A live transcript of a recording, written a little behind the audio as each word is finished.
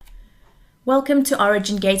Welcome to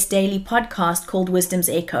Origin Gates Daily podcast called Wisdom's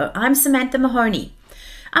Echo. I'm Samantha Mahoney.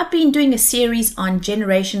 I've been doing a series on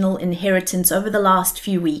generational inheritance over the last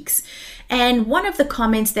few weeks, and one of the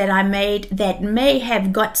comments that I made that may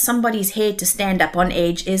have got somebody's hair to stand up on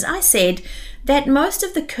edge is I said that most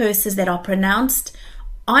of the curses that are pronounced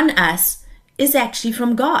on us is actually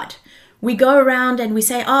from God. We go around and we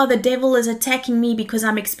say, the devil is attacking me because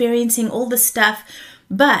I'm experiencing all this stuff,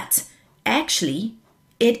 but actually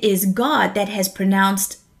it is God that has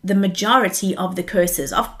pronounced the majority of the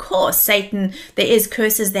curses. Of course, Satan, there is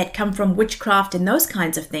curses that come from witchcraft and those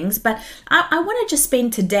kinds of things, but I want to just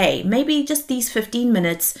spend today, maybe just these 15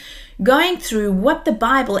 minutes, going through what the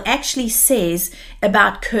Bible actually says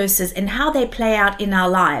about curses and how they play out in our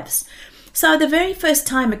lives. So the very first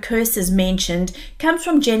time a curse is mentioned comes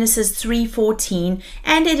from Genesis 3:14,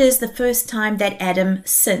 and it is the first time that Adam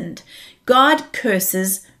sinned. God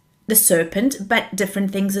curses the serpent, but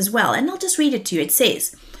different things as well. And I'll just read it to you. It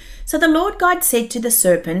says, "So the Lord God said to the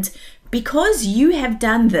serpent, because you have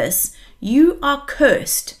done this, you are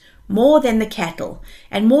cursed more than the cattle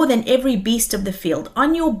and more than every beast of the field.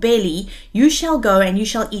 On your belly you shall go and you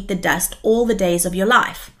shall eat the dust all the days of your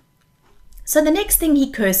life." So the next thing he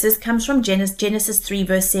curses comes from Genesis 3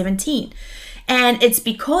 verse 17. And it's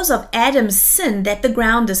because of Adam's sin that the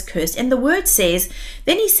ground is cursed. And the word says,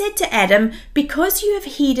 "Then he said to Adam, because you have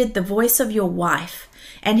heeded the voice of your wife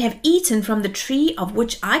and have eaten from the tree of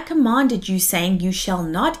which I commanded you, saying, you shall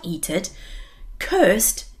not eat it,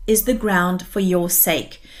 cursed is the ground for your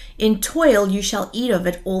sake. In toil you shall eat of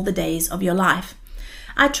it all the days of your life."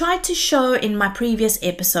 I tried to show in my previous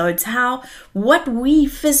episodes how what we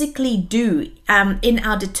physically do in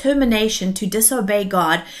our determination to disobey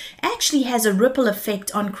God actually has a ripple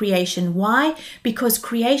effect on creation. Why? Because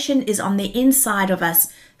creation is on the inside of us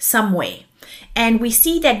somewhere. And we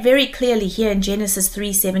see that very clearly here in Genesis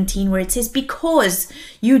 3:17, where it says, because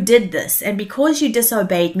you did this and because you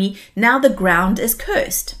disobeyed me, now the ground is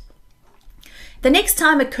cursed. The next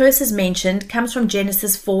time a curse is mentioned comes from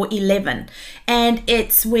Genesis 4:11, and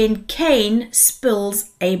it's when Cain spills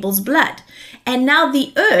Abel's blood. And now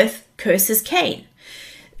the earth curses Cain.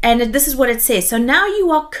 And this is what it says, "So now you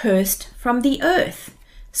are cursed from the earth."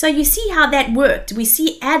 So you see how that worked. We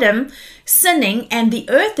see Adam sinning and the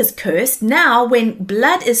earth is cursed. Now when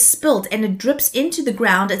blood is spilt and it drips into the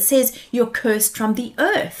ground, it says you're cursed from the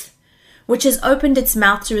earth, which has opened its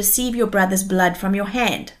mouth to receive your brother's blood from your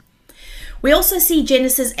hand. We also see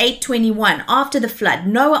Genesis 8:21, after the flood.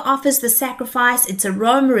 Noah offers the sacrifice. Its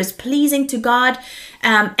aroma is pleasing to God.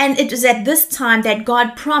 And it was at this time that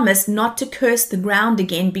God promised not to curse the ground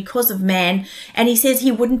again because of man. And he says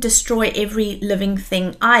he wouldn't destroy every living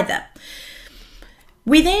thing either.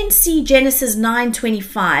 We then see Genesis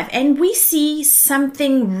 9:25, and we see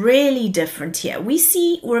something really different here.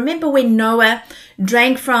 Remember when Noah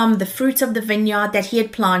drank from the fruit of the vineyard that he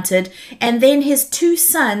had planted, and then his two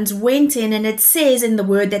sons went in, and it says in the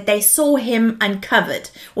word that they saw him uncovered,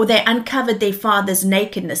 or they uncovered their father's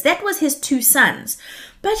nakedness. That was his two sons.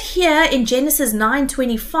 But here in Genesis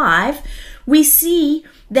 9:25, we see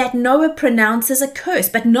that Noah pronounces a curse,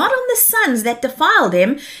 but not on the sons that defiled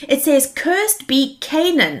him. It says, "Cursed be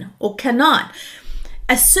Canaan," or Canaan.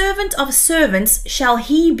 "A servant of servants shall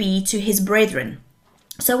he be to his brethren."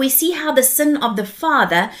 So we see how the sin of the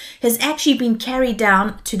father has actually been carried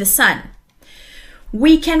down to the son.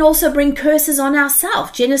 We can also bring curses on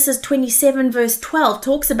ourselves. Genesis 27 verse 12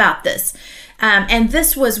 talks about this. And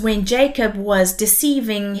this was when Jacob was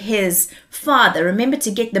deceiving his father. Remember,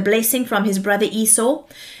 to get the blessing from his brother Esau.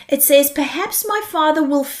 It says, "Perhaps my father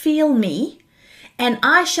will feel me, and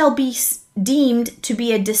I shall be deemed to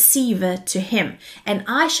be a deceiver to him, and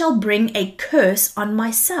I shall bring a curse on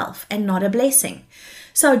myself and not a blessing."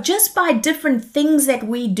 So just by different things that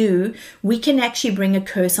we do, we can actually bring a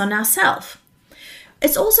curse on ourselves.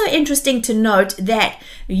 It's also interesting to note that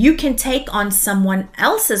you can take on someone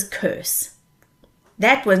else's curse.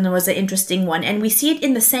 That one was an interesting one. And we see it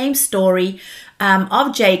in the same story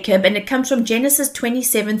of Jacob, and it comes from Genesis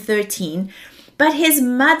 27:13. "But his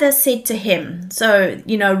mother said to him," so,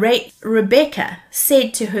 Rebecca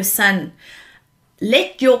said to her son,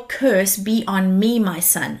 "Let your curse be on me, my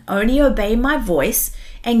son. Only obey my voice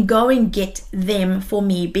and go and get them for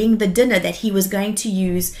me," being the dinner that he was going to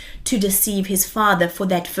use to deceive his father for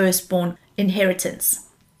that firstborn inheritance.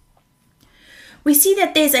 We see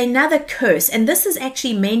that there's another curse, and this is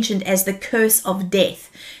actually mentioned as the curse of death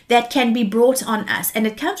that can be brought on us. And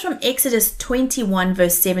it comes from Exodus 21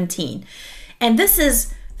 verse 17. And this is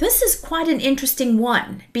quite an interesting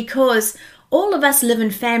one, because all of us live in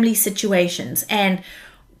family situations, and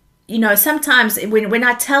sometimes when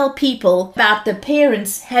I tell people about the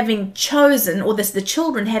parents having chosen, or the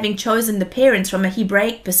children having chosen the parents from a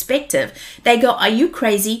Hebraic perspective, they go, "Are you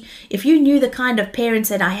crazy? If you knew the kind of parents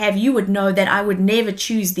that I have, you would know that I would never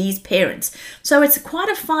choose these parents." So it's quite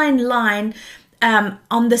a fine line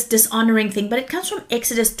on this dishonoring thing, but it comes from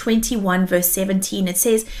Exodus 21 verse 17. It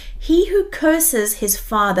says, "He who curses his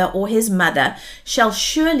father or his mother shall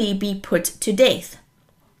surely be put to death."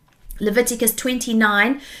 Leviticus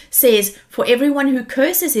 29 says, "For everyone who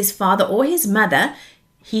curses his father or his mother,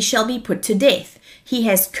 he shall be put to death. He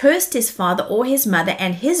has cursed his father or his mother,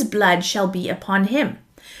 and his blood shall be upon him."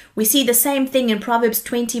 We see the same thing in Proverbs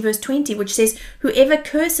 20 verse 20, which says, "Whoever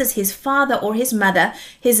curses his father or his mother,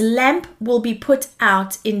 his lamp will be put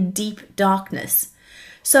out in deep darkness."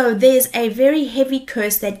 So there's a very heavy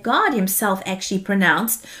curse that God himself actually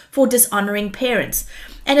pronounced for dishonoring parents.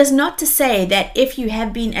 And it's not to say that if you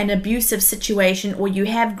have been an abusive situation, or you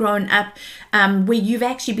have grown up where you've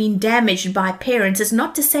actually been damaged by parents, it's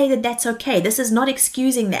not to say that that's okay. This is not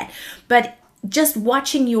excusing that. But just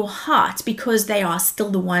watching your heart, because they are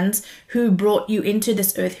still the ones who brought you into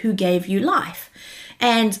this earth, who gave you life.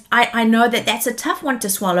 And I know that that's a tough one to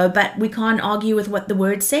swallow, but we can't argue with what the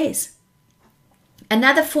word says.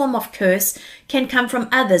 Another form of curse can come from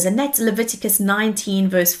others, and that's Leviticus 19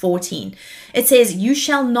 verse 14. It says, "You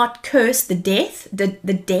shall not curse the deaf,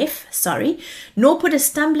 nor put a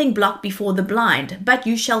stumbling block before the blind, but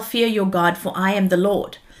you shall fear your God, for I am the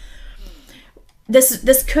Lord."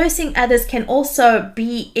 This cursing others can also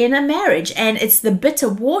be in a marriage, and it's the bitter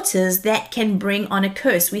waters that can bring on a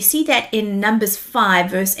curse. We see that in Numbers 5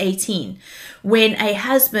 verse 18, when a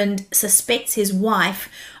husband suspects his wife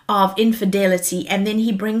of infidelity, and then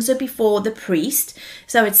he brings her before the priest.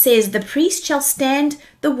 So it says, "The priest shall stand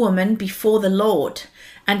the woman before the Lord,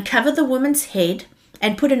 uncover the woman's head,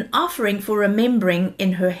 and put an offering for remembering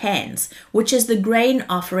in her hands, which is the grain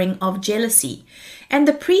offering of jealousy. And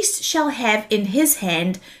the priest shall have in his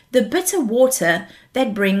hand the bitter water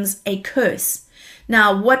that brings a curse."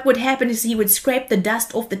 Now, what would happen is he would scrape the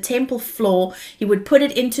dust off the temple floor, he would put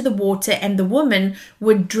it into the water, and the woman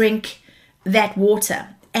would drink that water.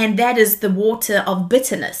 And that is the water of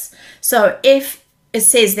bitterness. So if it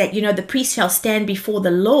says that, the priest shall stand before the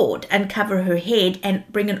Lord, uncover her head, and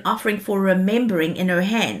bring an offering for remembering in her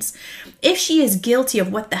hands. If she is guilty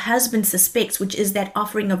of what the husband suspects, which is that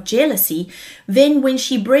offering of jealousy, then when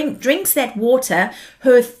she drinks that water,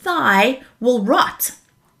 her thigh will rot.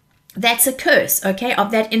 That's a curse, okay,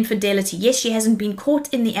 of that infidelity. Yes, she hasn't been caught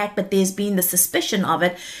in the act, but there's been the suspicion of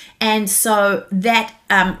it. And so that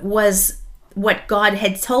was what God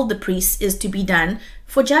had told the priests is to be done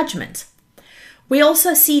for judgment. We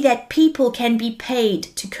also see that people can be paid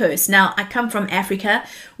to curse. Now, I come from Africa,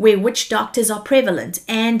 where witch doctors are prevalent,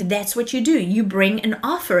 and that's what you do. You bring an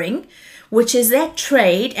offering, which is that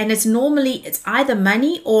trade, and it's either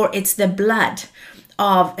money or it's the blood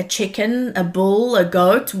of a chicken, a bull, a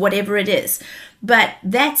goat, whatever it is. But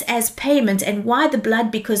that's as payment. And why the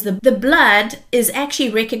blood? Because the blood is actually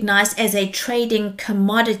recognized as a trading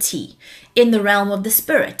commodity in the realm of the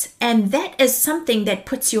spirit. And that is something that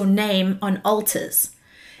puts your name on altars.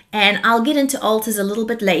 And I'll get into altars a little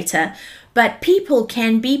bit later. But people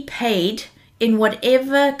can be paid in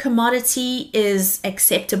whatever commodity is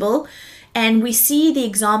acceptable. And we see the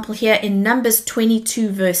example here in Numbers 22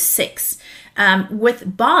 verse 6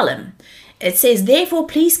 with Balaam. It says, "Therefore,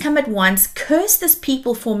 please come at once, curse this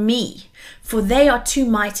people for me, for they are too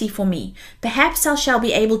mighty for me. Perhaps I shall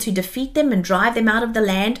be able to defeat them and drive them out of the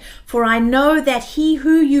land, for I know that he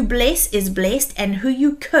who you bless is blessed, and who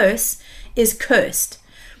you curse is cursed."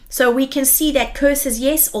 So we can see that curses,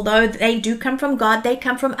 yes, although they do come from God, they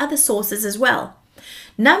come from other sources as well.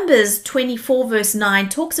 Numbers 24 verse 9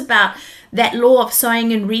 talks about that law of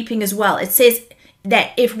sowing and reaping as well. It says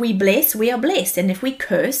that if we bless, we are blessed, and if we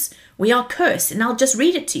curse, we are cursed. And I'll just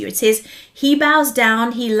read it to you. It says, "He bows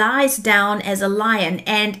down, he lies down as a lion,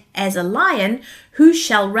 and as a lion, who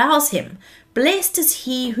shall rouse him? Blessed is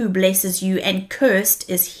he who blesses you, and cursed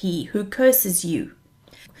is he who curses you."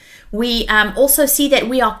 We also see that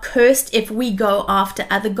we are cursed if we go after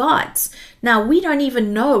other gods. Now, we don't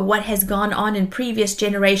even know what has gone on in previous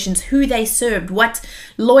generations, who they served, what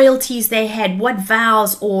loyalties they had, what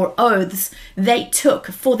vows or oaths they took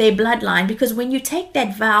for their bloodline. Because when you take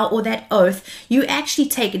that vow or that oath, you actually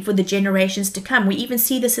take it for the generations to come. We even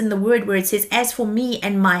see this in the word where it says, "As for me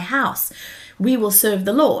and my house, we will serve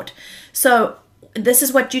the Lord." So this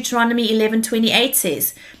is what Deuteronomy 11:28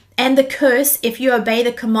 says. "And the curse, if you obey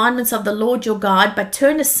the commandments of the Lord your God, but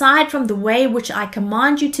turn aside from the way which I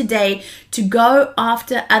command you today to go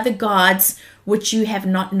after other gods which you have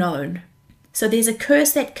not known." So there's a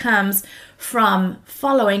curse that comes from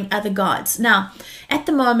following other gods. Now, at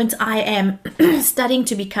the moment, I am studying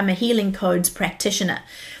to become a healing codes practitioner.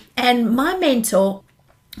 And my mentor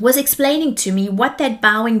was explaining to me what that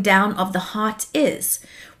bowing down of the heart is,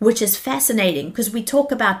 which is fascinating because we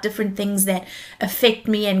talk about different things that affect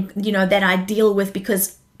me and, that I deal with,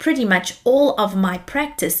 because pretty much all of my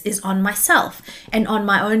practice is on myself and on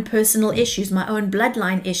my own personal issues, my own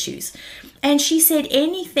bloodline issues. And she said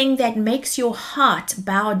anything that makes your heart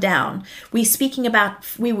bow down. We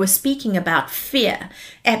were speaking about fear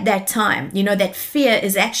at that time. That fear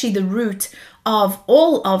is actually the root of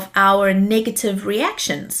all of our negative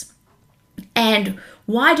reactions. And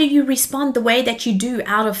why do you respond the way that you do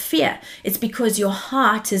out of fear? It's because your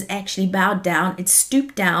heart is actually bowed down. It's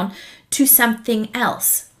stooped down to something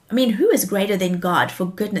else. I mean, who is greater than God, for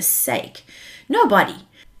goodness sake? Nobody.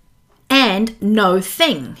 And no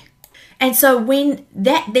thing. And so when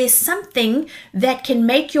there's something that can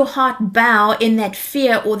make your heart bow in that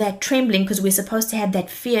fear or that trembling, because we're supposed to have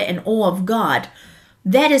that fear and awe of God,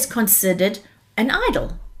 that is considered an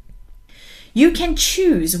idol. You can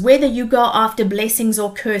choose whether you go after blessings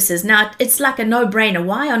or curses. Now, it's like a no-brainer.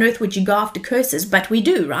 Why on earth would you go after curses? But we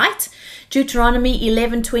do, right? Deuteronomy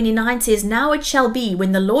 11:29 says, "Now it shall be,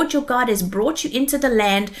 when the Lord your God has brought you into the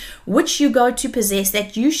land which you go to possess,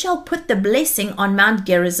 that you shall put the blessing on Mount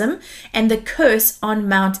Gerizim and the curse on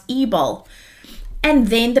Mount Ebal." And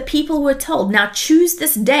then the people were told, now choose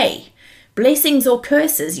this day, blessings or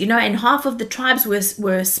curses, and half of the tribes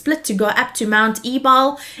were split to go up to Mount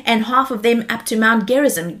Ebal and half of them up to Mount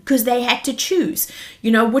Gerizim, because they had to choose,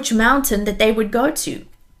 which mountain that they would go to.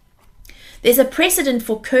 There's a precedent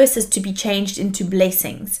for curses to be changed into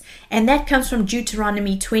blessings, and that comes from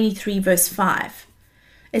Deuteronomy 23 verse 5.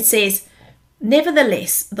 It says,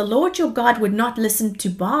 "Nevertheless, the Lord your God would not listen to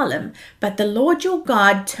Balaam, but the Lord your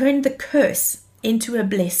God turned the curse into a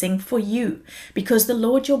blessing for you, because the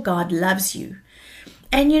Lord your God loves you."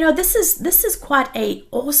 And this is quite a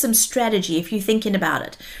awesome strategy if you're thinking about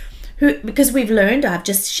it. Because we've learned, I've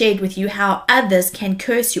just shared with you how others can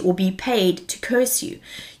curse you or be paid to curse you.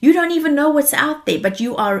 You don't even know what's out there, but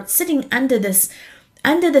you are sitting under this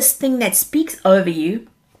thing that speaks over you.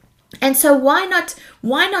 And so why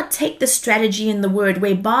not take the strategy in the word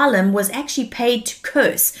where Balaam was actually paid to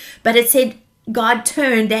curse, but it said God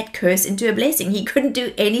turned that curse into a blessing. He couldn't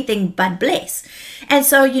do anything but bless. And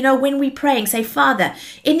so, when we pray and say, "Father,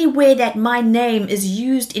 anywhere that my name is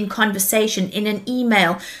used in conversation, in an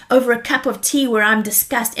email, over a cup of tea where I'm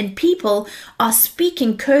discussed, and people are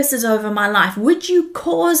speaking curses over my life, would you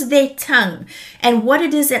cause their tongue and what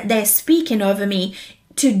it is that they're speaking over me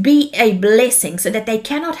to be a blessing so that they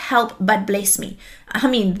cannot help but bless me?" I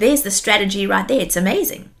mean, there's the strategy right there. It's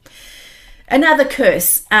amazing. Another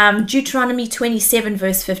curse, Deuteronomy 27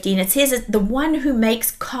 verse 15, it says that the one who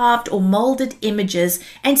makes carved or molded images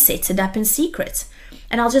and sets it up in secret.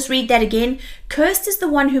 And I'll just read that again. "Cursed is the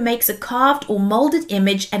one who makes a carved or molded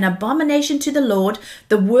image, an abomination to the Lord,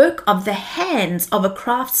 the work of the hands of a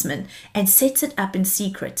craftsman, and sets it up in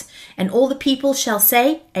secret." And all the people shall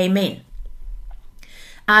say, Amen.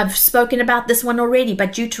 I've spoken about this one already,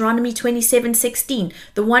 but Deuteronomy 27:16,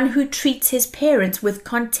 the one who treats his parents with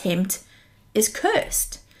contempt is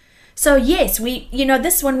cursed. So yes,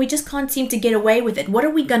 this one, we just can't seem to get away with it. What are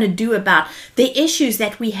we going to do about the issues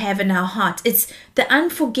that we have in our heart? It's the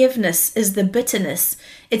unforgiveness, is the bitterness.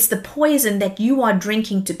 It's the poison that you are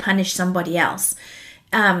drinking to punish somebody else.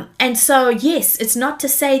 And so, yes, it's not to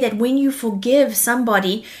say that when you forgive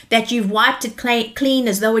somebody that you've wiped it clean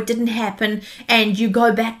as though it didn't happen and you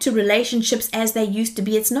go back to relationships as they used to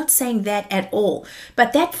be. It's not saying that at all.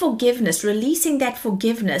 But that forgiveness, releasing that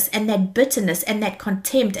forgiveness and that bitterness and that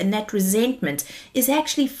contempt and that resentment is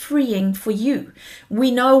actually freeing for you.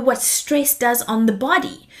 We know what stress does on the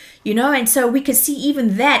body. And so we could see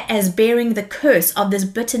even that as bearing the curse of this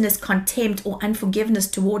bitterness, contempt, or unforgiveness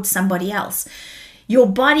towards somebody else. Your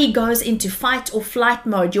body goes into fight or flight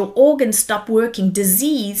mode. Your organs stop working.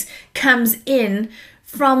 Disease comes in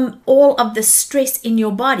from all of the stress in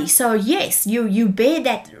your body. So yes, you bear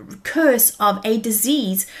that curse of a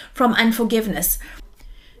disease from unforgiveness.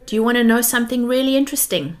 Do you want to know something really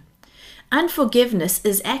interesting? Unforgiveness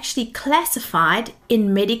is actually classified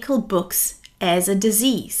in medical books as a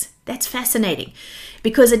disease. That's fascinating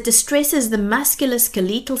because it distresses the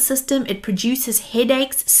musculoskeletal system. It produces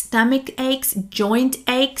headaches, stomach aches, joint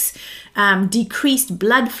aches, decreased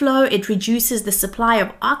blood flow. It reduces the supply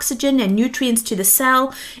of oxygen and nutrients to the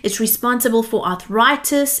cell. It's responsible for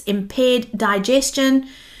arthritis, impaired digestion.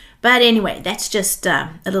 But anyway, that's just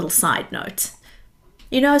a little side note.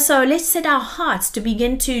 So let's set our hearts to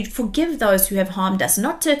begin to forgive those who have harmed us,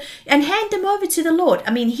 and hand them over to the Lord.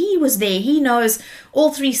 I mean, He was there. He knows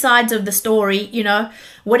all three sides of the story,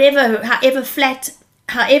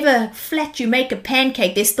 however flat you make a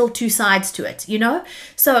pancake, there's still two sides to it,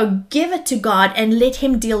 So give it to God and let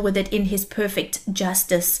Him deal with it in His perfect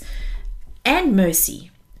justice and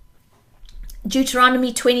mercy.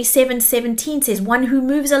 Deuteronomy 27:17 says, one who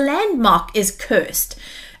moves a landmark is cursed.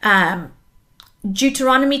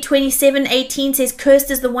 Deuteronomy 27:18 says, cursed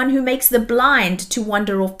is the one who makes the blind to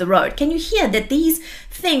wander off the road. Can you hear that these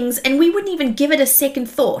things, and we wouldn't even give it a second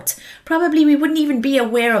thought. Probably we wouldn't even be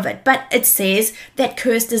aware of it. But it says that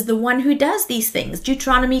cursed is the one who does these things.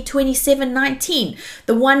 Deuteronomy 27:19,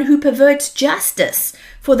 the one who perverts justice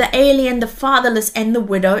for the alien, the fatherless, and the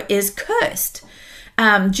widow is cursed.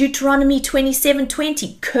 Deuteronomy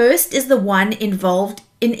 27:20, cursed is the one involved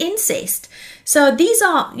in incest. So these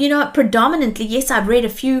are, predominantly, yes, I've read a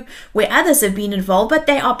few where others have been involved, but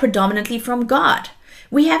they are predominantly from God.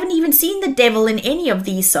 We haven't even seen the devil in any of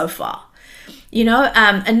these so far.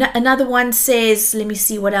 Another one says, let me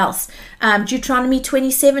see what else. Deuteronomy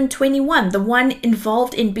 27:21, the one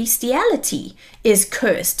involved in bestiality is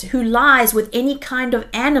cursed, who lies with any kind of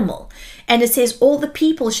animal. And it says, all the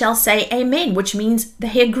people shall say amen, which means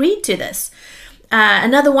they agreed to this.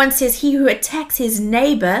 Another one says, he who attacks his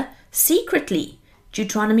neighbor secretly.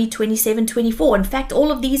 Deuteronomy 27:24. In fact,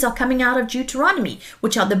 all of these are coming out of Deuteronomy,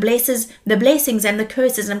 which are the blessings and the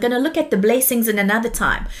curses. I'm going to look at the blessings in another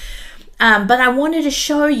time. But I wanted to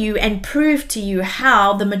show you and prove to you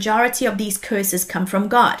how the majority of these curses come from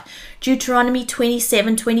God. Deuteronomy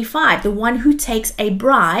 27:25, the one who takes a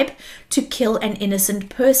bribe to kill an innocent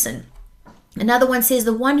person. Another one says,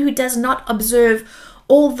 the one who does not observe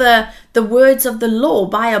all the words of the law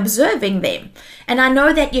by observing them. And I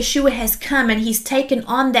know that Yeshua has come and He's taken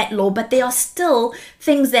on that law, but there are still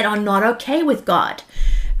things that are not okay with God.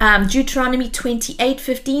 Deuteronomy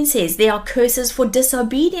 28:15 says, there are curses for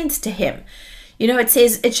disobedience to Him. It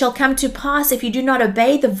says, it shall come to pass if you do not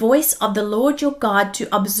obey the voice of the Lord your God to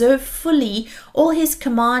observe fully all His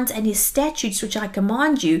commands and His statutes which I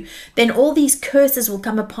command you, then all these curses will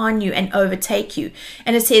come upon you and overtake you.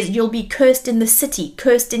 And it says, you'll be cursed in the city,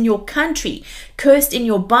 cursed in your country, cursed in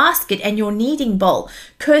your basket and your kneading bowl,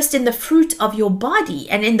 cursed in the fruit of your body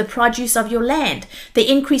and in the produce of your land, the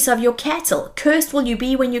increase of your cattle. Cursed will you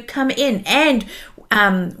be when you come in and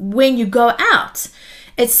when you go out.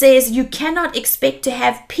 It says you cannot expect to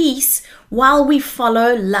have peace while we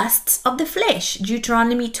follow lusts of the flesh.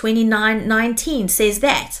 Deuteronomy 29:19 says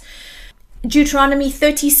that. Deuteronomy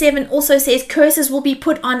 37 also says curses will be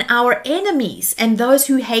put on our enemies and those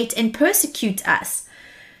who hate and persecute us.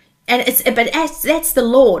 But that's the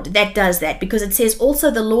Lord that does that, because it says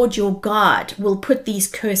also the Lord your God will put these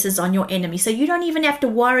curses on your enemy. So you don't even have to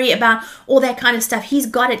worry about all that kind of stuff. He's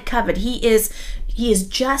got it covered. He is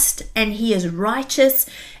just and He is righteous.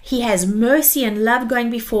 He has mercy and love going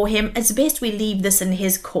before Him. It's best we leave this in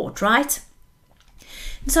His court, right?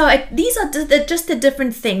 So these are just the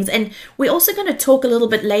different things. And we're also going to talk a little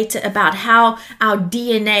bit later about how our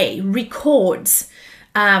DNA records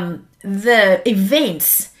the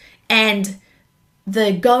events and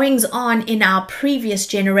the goings on in our previous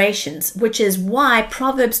generations, which is why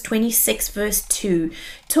Proverbs 26 verse 2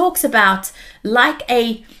 talks about like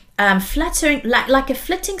a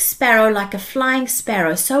flitting sparrow, like a flying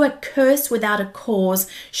sparrow, so a curse without a cause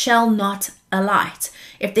shall not alight.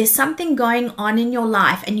 If there's something going on in your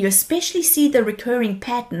life and you especially see the recurring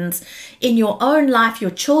patterns in your own life,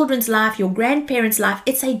 your children's life, your grandparents' life,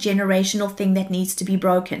 it's a generational thing that needs to be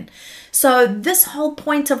broken. So this whole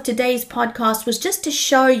point of today's podcast was just to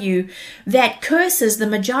show you that curses, the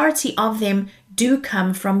majority of them do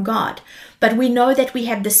come from God. But we know that we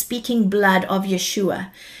have the speaking blood of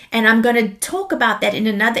Yeshua. And I'm going to talk about that in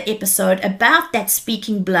another episode, about that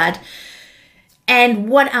speaking blood and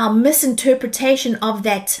what our misinterpretation of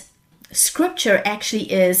that scripture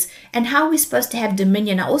actually is and how we're supposed to have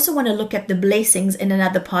dominion. I also want to look at the blessings in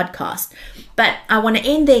another podcast. But I want to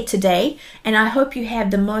end there today, and I hope you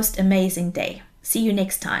have the most amazing day. See you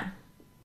next time.